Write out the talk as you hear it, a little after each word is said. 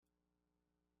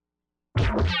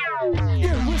You're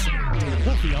listening to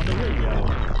Wolfie on the Radio.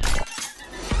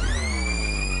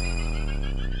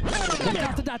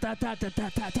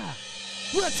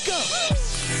 Let's go!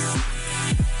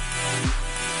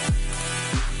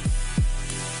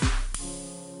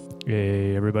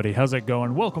 Hey everybody, how's it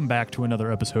going? Welcome back to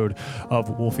another episode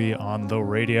of Wolfie on the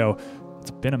Radio.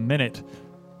 It's been a minute,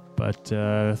 but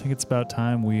I think it's about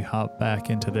time we hop back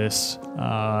into this.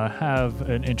 Have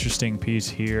an interesting piece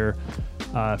here.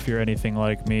 If you're anything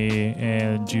like me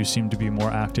and you seem to be more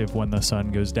active when the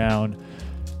sun goes down,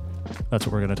 that's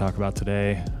what we're going to talk about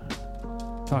today.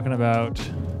 Talking about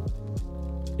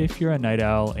if you're a night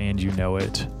owl and you know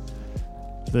it.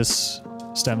 This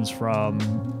stems from,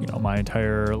 my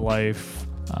entire life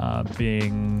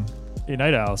being a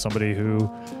night owl, somebody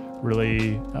who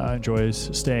really enjoys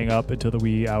staying up into the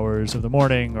wee hours of the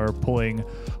morning or pulling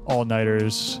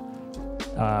all-nighters,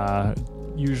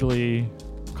 usually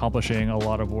accomplishing a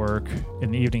lot of work in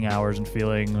the evening hours and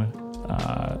feeling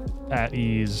at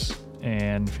ease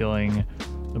and feeling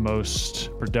the most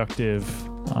productive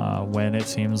when it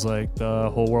seems like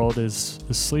the whole world is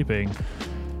sleeping.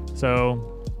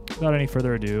 So without any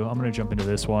further ado, I'm going to jump into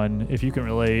this one. If you can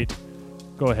relate,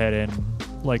 go ahead and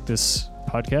like this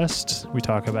podcast. We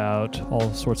talk about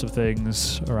all sorts of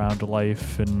things around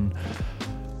life and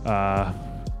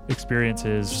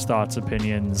experiences, thoughts,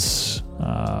 opinions,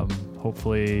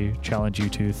 hopefully challenge you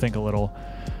to think a little.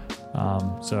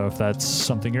 So if that's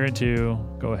something you're into,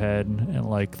 go ahead and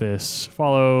like this,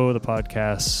 follow the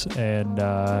podcast, and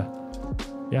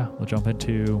we'll jump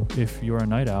into if you're a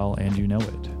night owl and you know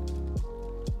it.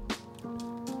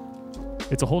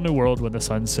 It's a whole new world when the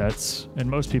sun sets and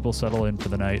most people settle in for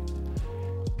the night.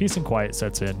 Peace and quiet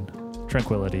sets in,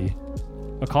 tranquility,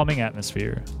 a calming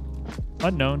atmosphere.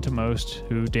 Unknown to most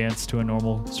who dance to a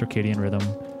normal circadian rhythm.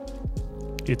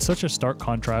 It's such a stark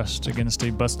contrast against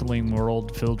a bustling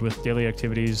world filled with daily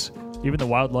activities, even the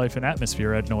wildlife and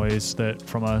atmosphere add noise that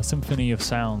from a symphony of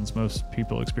sounds most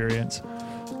people experience.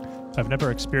 I've never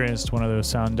experienced one of those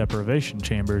sound deprivation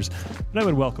chambers, but I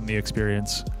would welcome the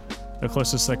experience. The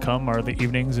closest I come are the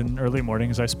evenings and early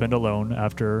mornings I spend alone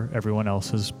after everyone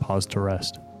else has paused to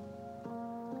rest.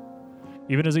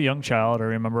 Even as a young child, I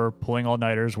remember pulling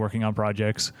all-nighters working on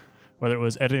projects, whether it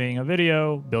was editing a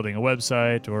video, building a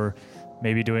website, or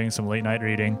maybe doing some late-night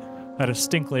reading. I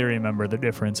distinctly remember the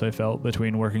difference I felt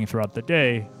between working throughout the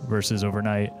day versus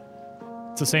overnight.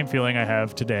 It's the same feeling I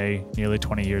have today, nearly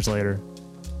 20 years later.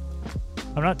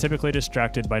 I'm not typically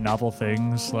distracted by novel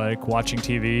things like watching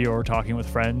TV or talking with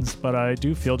friends, but I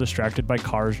do feel distracted by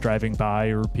cars driving by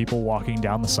or people walking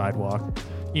down the sidewalk,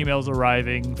 emails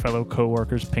arriving, fellow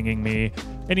coworkers pinging me,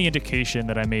 any indication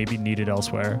that I may be needed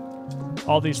elsewhere.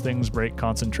 All these things break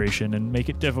concentration and make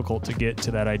it difficult to get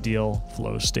to that ideal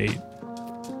flow state.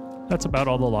 That's about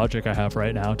all the logic I have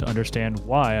right now to understand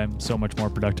why I'm so much more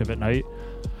productive at night.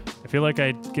 I feel like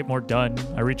I get more done,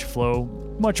 I reach flow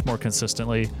much more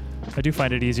consistently. I do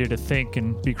find it easier to think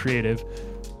and be creative.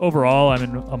 Overall, I'm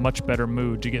in a much better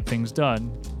mood to get things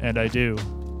done, and I do.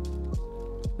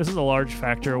 This is a large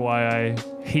factor why I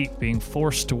hate being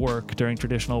forced to work during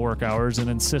traditional work hours and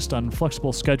insist on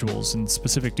flexible schedules and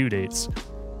specific due dates.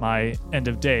 My end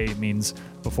of day means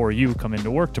before you come into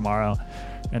work tomorrow,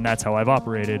 and that's how I've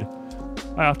operated.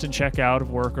 I often check out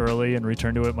of work early and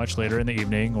return to it much later in the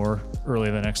evening or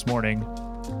early the next morning.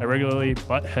 I regularly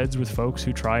butt heads with folks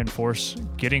who try and force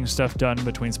getting stuff done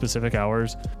between specific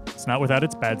hours. It's not without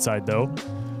its bad side, though.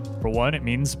 For one, it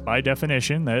means by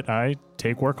definition that I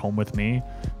take work home with me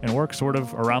and work sort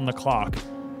of around the clock.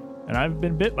 And I've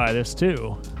been bit by this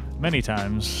too, many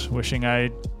times, wishing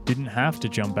I didn't have to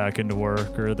jump back into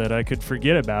work or that I could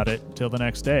forget about it till the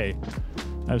next day.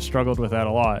 I've struggled with that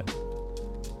a lot.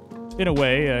 In a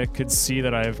way, I could see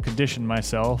that I've conditioned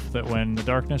myself that when the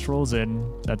darkness rolls in,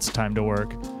 that's time to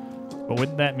work. But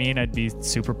wouldn't that mean I'd be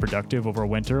super productive over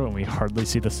winter when we hardly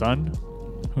see the sun?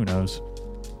 Who knows?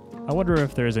 I wonder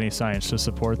if there's any science to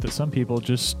support that some people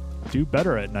just do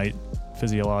better at night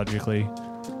physiologically.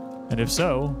 And if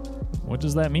so, what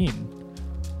does that mean?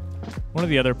 One of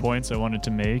the other points I wanted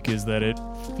to make is that it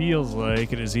feels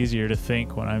like it is easier to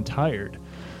think when I'm tired.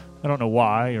 I don't know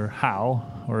why or how,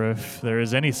 or if there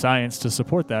is any science to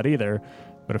support that either,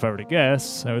 but if I were to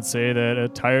guess, I would say that a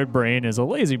tired brain is a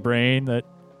lazy brain that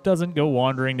doesn't go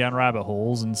wandering down rabbit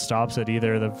holes and stops at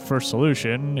either the first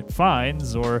solution it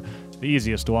finds or the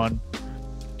easiest one.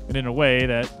 And in a way,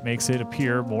 that makes it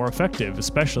appear more effective,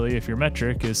 especially if your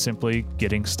metric is simply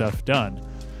getting stuff done.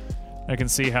 I can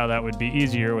see how that would be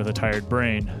easier with a tired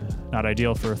brain. Not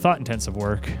ideal for thought-intensive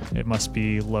work. It must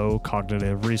be low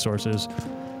cognitive resources.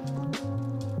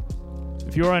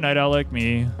 If you are a night owl like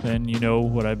me, then you know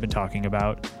what I've been talking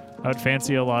about. I would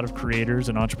fancy a lot of creators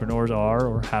and entrepreneurs are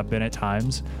or have been at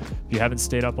times. If you haven't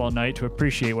stayed up all night to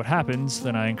appreciate what happens,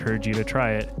 then I encourage you to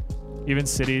try it. Even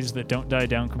cities that don't die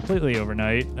down completely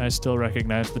overnight, I still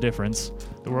recognize the difference.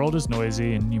 The world is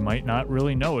noisy, and you might not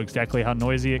really know exactly how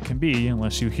noisy it can be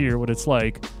unless you hear what it's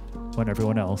like when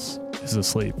everyone else is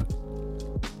asleep.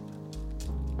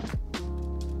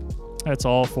 That's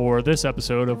all for this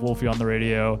episode of Wolfie on the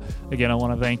Radio. Again, I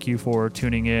want to thank you for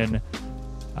tuning in.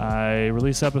 I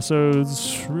release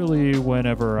episodes really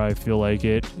whenever I feel like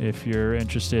it. If you're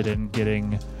interested in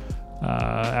getting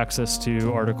access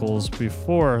to articles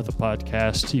before the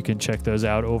podcast, you can check those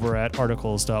out over at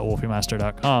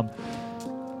articles.wolfiemaster.com.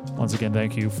 Once again,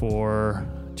 thank you for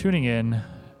tuning in.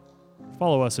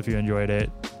 Follow us if you enjoyed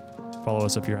it. Follow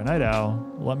us if you're a night owl.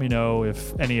 Let me know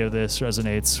if any of this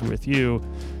resonates with you,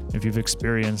 if you've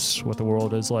experienced what the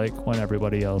world is like when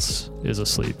everybody else is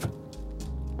asleep.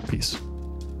 Peace.